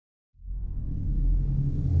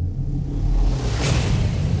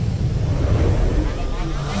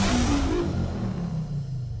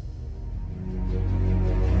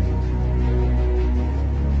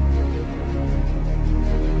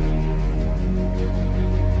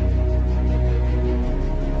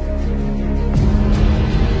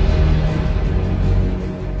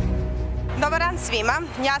svima,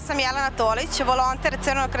 ja sam Jelena Tolić, volonter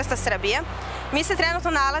Crvenog krsta Srbije. Mi se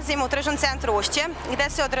trenutno nalazimo u tržnom centru Ušće, gde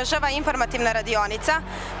se održava informativna radionica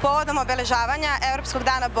povodom obeležavanja Evropskog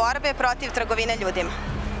dana borbe protiv trgovine ljudima.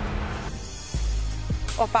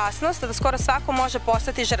 Opasnost da skoro svako može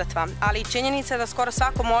postati žrtva, ali i činjenica da skoro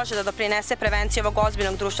svako može da doprinese prevenciji ovog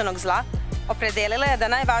ozbiljnog društvenog zla, opredelila je da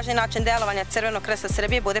najvažniji način delovanja Crvenog krsta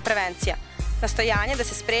Srbije bude prevencija, nastojanje da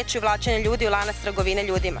se spreči uvlačenje ljudi u lanac trgovine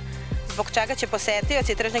ljudima, zbog čega će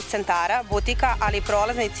posetioci tržnih centara, butika, ali i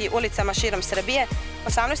prolaznici ulicama širom Srbije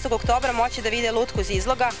 18. oktobra moći da vide lutku iz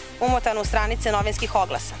izloga umotanu u stranice novinskih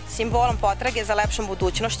oglasa, simbolom potrage za lepšom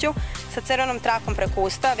budućnošću, sa crvenom trakom preko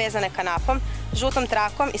usta, vezane kanapom, žutom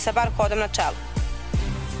trakom i sa bar kodom na čelu.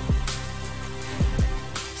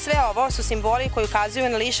 Sve ovo su simboli koji ukazuju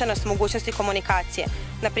na lišenost mogućnosti komunikacije,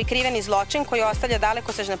 na prikriveni zločin koji ostavlja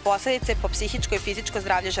dalekosežne posledice po psihičko i fizičko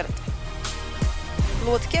zdravlje žrtve.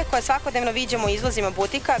 Lutke, koje svakodnevno viđamo u izlozima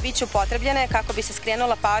butika, bit će upotrebljene kako bi se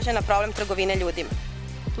skrenula pažnja na problem trgovine ljudima.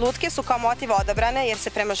 Lutke su kao motiv odabrane jer se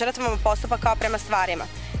prema žrtvama postupa kao prema stvarima,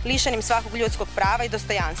 lišenim svakog ljudskog prava i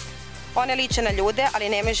dostojanstva. One liče na ljude, ali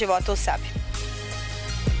nemaju života u sebi.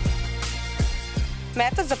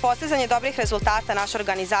 Metod za postizanje dobrih rezultata naše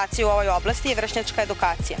organizacije u ovoj oblasti je vršnjačka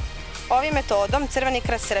edukacija. Ovim metodom Crveni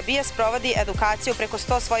krst Srbije sprovodi edukaciju preko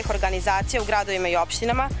 100 svojih organizacija u gradovima i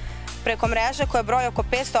opštinama, preko mreže koja broji oko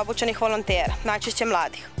 500 obučenih volontera, najčešće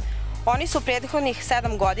mladih. Oni su u prethodnih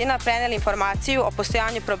 7 godina preneli informaciju o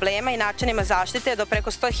postojanju problema i načinima zaštite do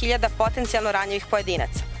preko 100.000 potencijalno ranjivih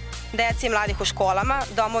pojedinaca. Deci i mladih u školama,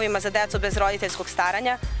 domovima za decu bez roditeljskog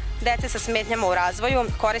staranja, dece sa smetnjama u razvoju,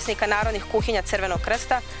 korisnika narodnih kuhinja Crvenog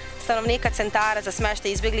krsta, stanovnika centara za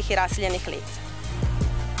smeštaj izbeglih i raseljenih lica.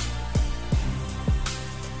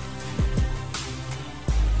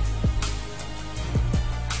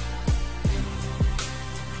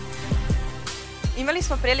 Imali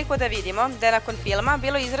smo priliku da vidimo da je nakon filma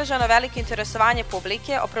bilo izraženo veliko interesovanje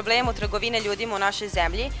publike o problemu trgovine ljudima u našoj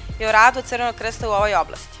zemlji i o radu Crvenog krsta u ovoj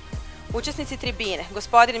oblasti. Učesnici tribine,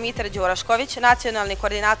 gospodin Mitar Đurašković, nacionalni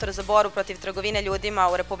koordinator za borbu protiv trgovine ljudima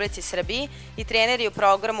u Republici Srbiji i treneri u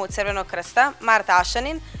programu Crvenog krsta, Marta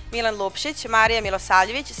Ašanin, Milan Lupšić, Marija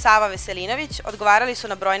Milosavljević, Sava Veselinović, odgovarali su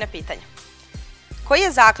na brojna pitanja. Koji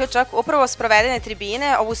je zaključak upravo sprovedene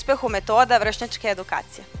tribine o uspehu metoda vršnjačke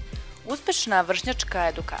edukacije? Uspešna vršnjačka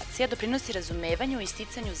edukacija doprinosi razumevanju i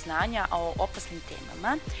sticanju znanja o opasnim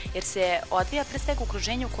temama, jer se odvija pre svega u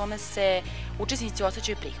okruženju u kome se učesnici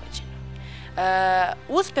osjećaju prihvaćeni.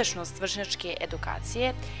 Uspešnost vršnjačke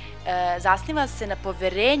edukacije zasniva se na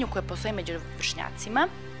poverenju koje postoji među vršnjacima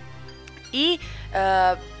i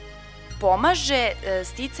pomaže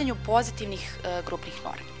sticanju pozitivnih grupnih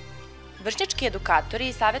normi. Vršnjački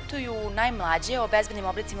edukatori savjetuju najmlađe o bezbednim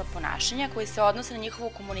oblicima ponašanja koji se odnose na njihovu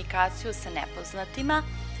komunikaciju sa nepoznatima,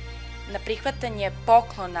 na prihvatanje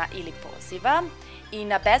poklona ili poziva i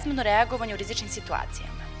na bezbedno reagovanje u rizičnim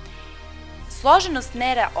situacijama. Složenost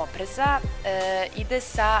mera opreza ide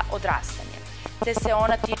sa odrastanjem, te se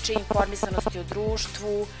ona tiče informisanosti o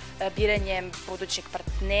društvu, biranjem budućeg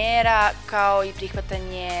partnera, kao i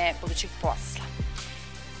prihvatanje budućeg posla.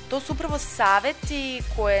 To su upravo saveti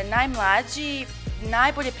koje najmlađi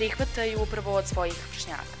najbolje prihvataju upravo od svojih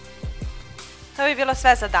vršnjaka. To bi bilo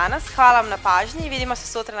sve za danas. Hvala vam na pažnji i vidimo se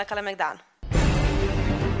sutra na Kalemegdanu.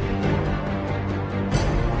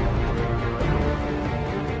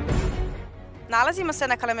 Nalazimo se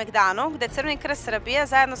na Kalemegdanu, gde Crveni krst Srbije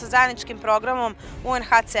zajedno sa zajedničkim programom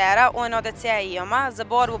UNHCR-a, UNODC-a i IOM-a za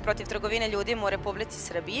borbu protiv trgovine ljudima u Republici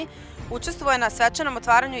Srbiji učestvuje na svečanom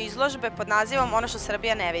otvaranju izložbe pod nazivom Ono što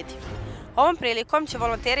Srbija ne vidi. Ovom prilikom će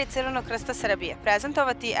volonteri Crvenog krsta Srbije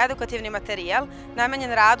prezentovati edukativni materijal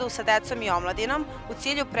namenjen radu sa decom i omladinom u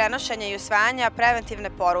cilju prenošenja i usvajanja preventivne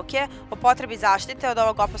poruke o potrebi zaštite od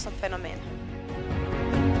ovog opasnog fenomena.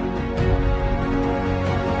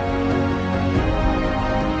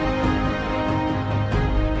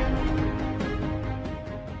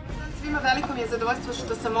 Veliko mi je zadovoljstvo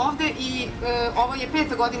što sam ovde i ovo je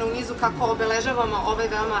 5. godina u nizu kako obeležavamo ovaj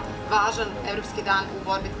veoma važan Evropski dan u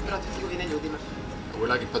borbi protiv trgovine ljudima. I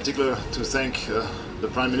would like in particular to thank the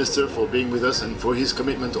Prime Minister for being with us and for his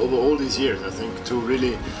commitment over all these years, I think, to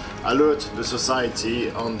really alert the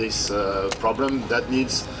society on this problem that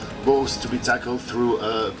needs both to be tackled through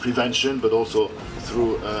prevention but also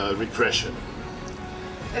through repression.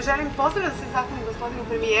 Želim posebno da se zahvalim gospodinu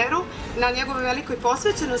premijeru na njegovoj velikoj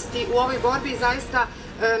posvećenosti u ovoj borbi i zaista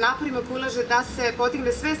naporima koji ulaže da se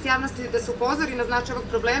podigne svest javnosti, da se upozori na značaj ovog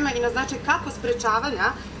problema i na značaj kako sprečavanja,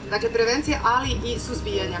 dakle prevencije, ali i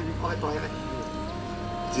suzbijanja ove pojave.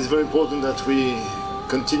 It is very important that we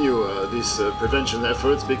continue these prevention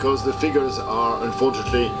efforts because the figures are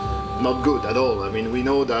unfortunately not good at all. I mean, we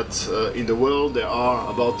know that in the world there are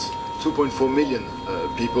about 2.4 million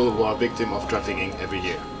people who are victims of trafficking every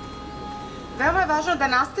year. Veoma je važno da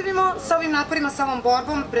nastavimo sa ovim naporima, sa ovom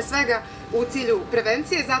borbom, pre svega u cilju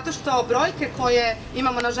prevencije, zato što brojke koje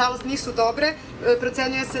imamo, nažalost, nisu dobre.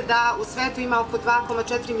 Procenjuje se da u svetu ima oko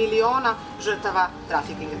 2,4 miliona žrtava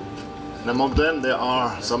trafikinga. And among them there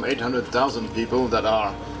are some 800,000 people that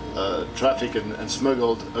are trafficked and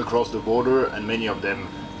smuggled across the border, and many of them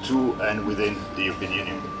to and within the European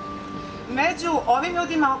Union. Među ovim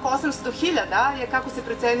ljudima oko 800.000 je, kako se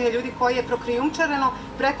procenjuje, ljudi koji je prokrijumčareno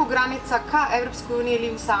preko granica ka Evropskoj uniji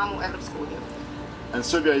ili u samu Evropsku uniju. And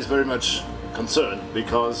Serbia is very much concerned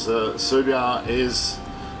because Serbia is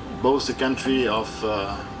both a country of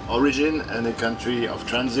origin and a country of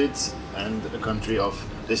transit and a country of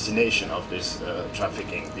destination of this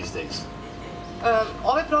trafficking these days.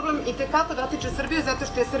 Ovaj problem i tekako dotiče Srbiju zato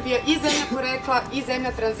što je Srbija i zemlja porekla, i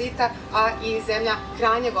zemlja tranzita, a i zemlja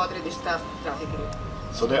krajnjeg odredišta trafikinga.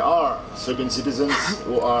 So there are Serbian citizens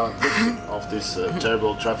who are victims of this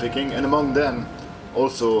terrible trafficking, and among them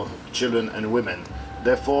also children and women.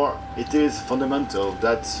 Therefore, it is fundamental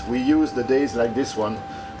that we use the days like this one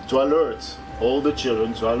to alert all the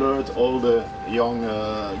children, to alert all the young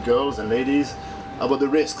girls and ladies about the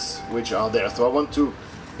risks which are there. So I want to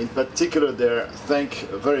in particular there thank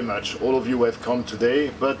very much all of you who have come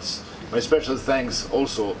today, but my special thanks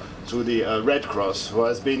also to the Red Cross, who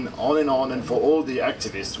has been on and for all the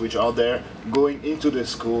activists which are there going into the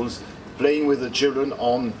schools, playing with the children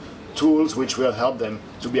on tools which will help them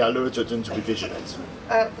to be alerted and to be vigilant.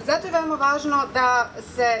 Zato je veoma važno da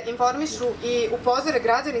se informišu i upozore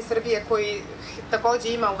građani Srbije koji takođe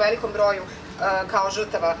ima u velikom broju kao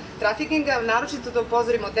žrtava trafikinga, naročito da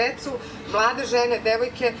upozorimo decu, mlade žene,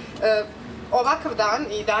 devojke. Ovakav dan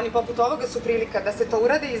i dani poput ovoga su prilika da se to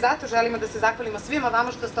urade i zato želimo da se zahvalimo svima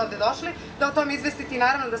vama što ste ovde došli, da o tome izvestiti i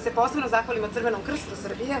naravno da se posebno zahvalimo Crvenom krstu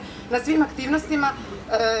Srbije na svim aktivnostima,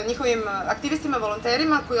 njihovim aktivistima,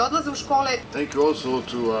 volonterima koji odlaze u škole. Thank you also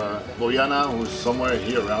to Bojana, who's somewhere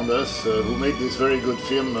here around us, who made this very good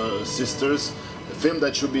film, Sisters, a film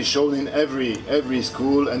that should be shown in every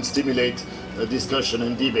school and stimulate discussion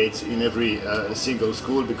and debate in every single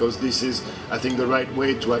school, because this is, I think, the right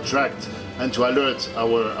way to attract and to alert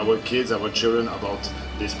our kids, our children about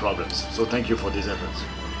these problems. So thank you for these efforts.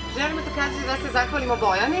 Želimo takođe da se zahvalimo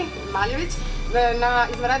Bojani Maljević na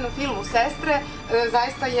izvanrednom filmu Sestre.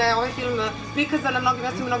 Zaista je ovaj film prikazan na mnogim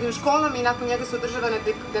mestima, mnogim školama i nakon njega su održavane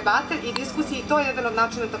debate i diskusije i to je jedan od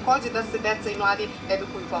načina takođe da se deca i mladi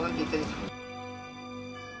edukuju po ovom pitanju.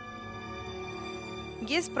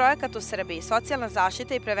 GIZ projekat u Srbiji, socijalna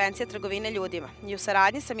zaštita i prevencija trgovine ljudima i u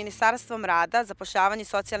saradnji sa Ministarstvom rada, zapošljavanja i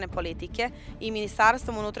socijalne politike i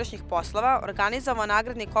Ministarstvom unutrašnjih poslova organizovao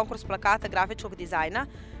nagradni konkurs plakata grafičkog dizajna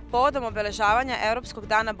povodom obeležavanja Evropskog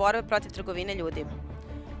dana borbe protiv trgovine ljudima.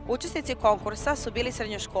 Učesnici konkursa su bili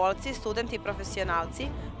srednjoškolci, studenti i profesionalci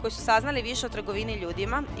koji su saznali više o trgovini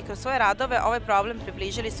ljudima i kroz svoje radove ovaj problem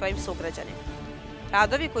približili svojim sugrađanima.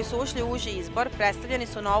 Radovi koji su ušli u uži izbor predstavljeni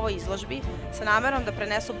su na ovoj izložbi sa namerom da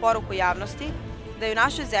prenesu poruku javnosti da i u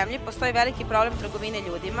našoj zemlji postoji veliki problem trgovine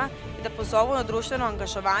ljudima i da pozovu na društveno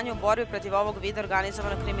angažovanje u borbi protiv ovog vida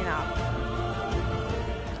organizovanog kriminala.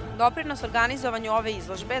 Doprinos organizovanju ove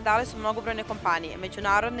izložbe dale su mnogobrojne kompanije,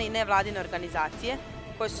 međunarodne i nevladine organizacije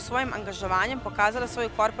koje su svojim angažovanjem pokazale svoju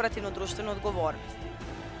korporativnu društvenu odgovornost.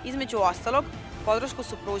 Između ostalog, podršku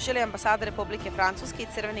su pružili ambasada Republike Francuske i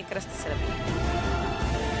Crveni krst Srbije.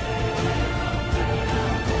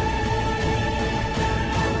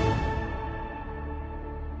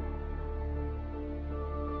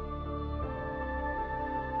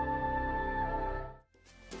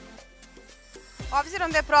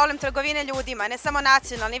 Obzirom da je problem trgovine ljudima ne samo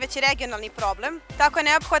nacionalni, već i regionalni problem, tako je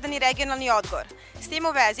neophodan i regionalni odgovor. S tim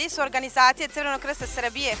u vezi su organizacije Crvenog krsta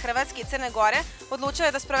Srbije, Hrvatske i Crne Gore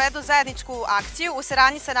odlučile da sprovedu zajedničku akciju u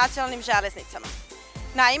saradnji sa nacionalnim železnicama.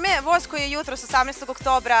 Naime, voz koji je jutros 18.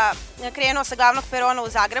 oktobra krenuo sa glavnog perona u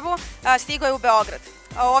Zagrebu, stigao je u Beograd.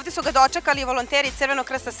 Ovde su ga dočekali volonteri Crvenog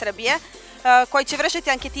krsta Srbije, koji će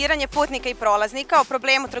vršiti anketiranje putnika i prolaznika o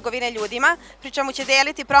problemu trgovine ljudima, pri čemu će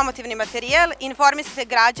deliti promotivni materijal i informisati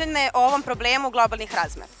građane o ovom problemu globalnih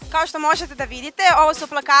razmera. Kao što možete da vidite, ovo su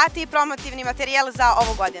plakati i promotivni materijal za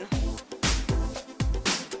ovu godinu.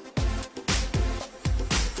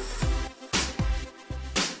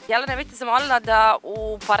 Jelena, bih te zamolila da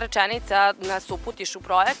u par rečenica nas uputiš u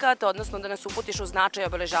projekat, odnosno da nas uputiš u značaj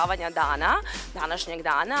obeležavanja dana, današnjeg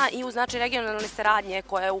dana i u značaj regionalne saradnje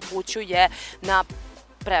koja upućuje na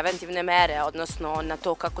preventivne mere, odnosno na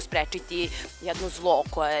to kako sprečiti jedno zlo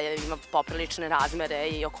koje ima poprilične razmere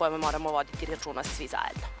i o kojima moramo voditi računa svi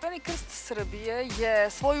zajedno. Crveni krst Srbije je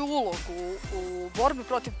svoju ulogu u borbi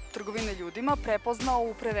protiv trgovine ljudima prepoznao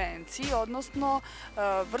u prevenciji, odnosno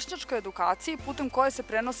vršnjačkoj edukaciji putem koje se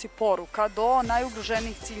prenosi poruka do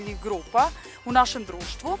najugroženijih ciljnih grupa u našem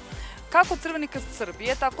društvu. Kako Crveni krst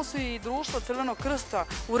Srbije, tako su i društva Crvenog krsta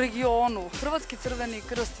u regionu, Hrvatski Crveni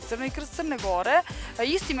krst i Crveni krst Crne Gore,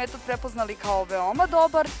 isti metod prepoznali kao veoma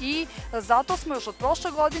dobar i zato smo još od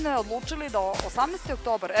prošle godine odlučili da 18.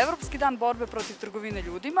 oktobar, Evropski dan borbe protiv trgovine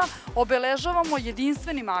ljudima, obeležavamo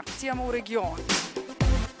jedinstvenim akcijama u regionu.